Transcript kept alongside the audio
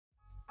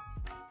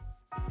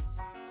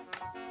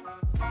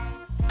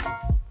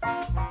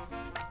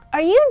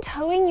Are you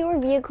towing your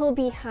vehicle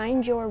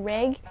behind your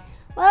rig?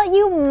 Well,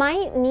 you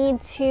might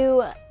need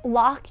to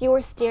lock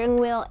your steering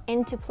wheel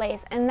into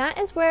place, and that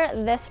is where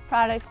this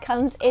product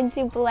comes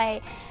into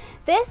play.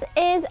 This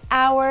is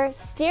our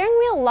steering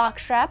wheel lock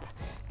strap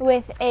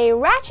with a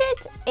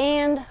ratchet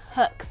and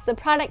hooks. The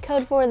product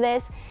code for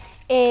this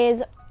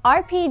is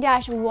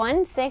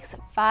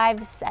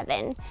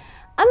RP-1657.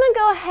 I'm gonna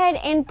go ahead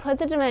and put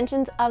the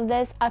dimensions of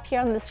this up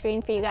here on the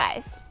screen for you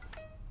guys.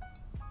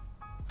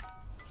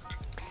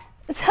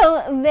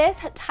 So this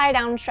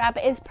tie-down strap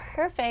is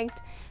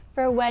perfect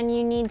for when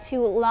you need to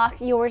lock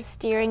your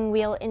steering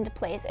wheel into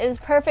place. It is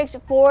perfect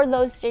for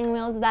those steering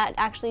wheels that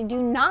actually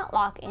do not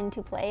lock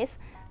into place.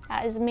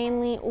 That is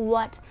mainly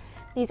what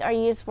these are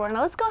used for.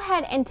 Now let's go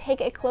ahead and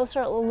take a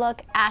closer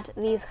look at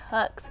these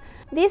hooks.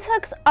 These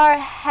hooks are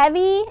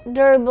heavy,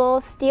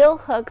 durable steel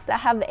hooks that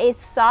have a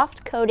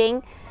soft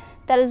coating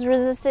that is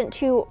resistant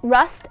to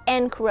rust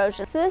and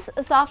corrosion. So this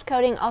soft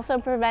coating also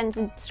prevents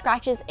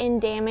scratches and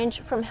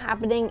damage from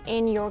happening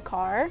in your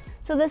car.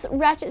 So this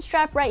ratchet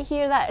strap right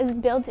here that is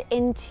built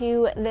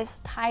into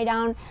this tie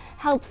down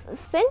helps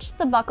cinch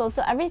the buckle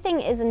so everything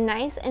is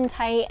nice and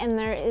tight and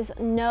there is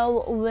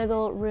no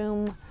wiggle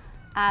room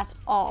at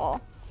all.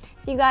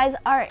 If you guys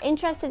are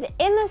interested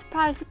in this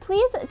product,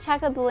 please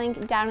check out the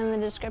link down in the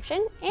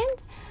description,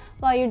 and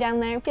while you're down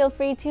there, feel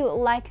free to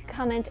like,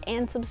 comment,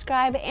 and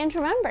subscribe. And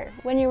remember,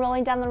 when you're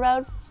rolling down the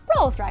road,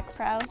 roll with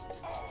RecPro.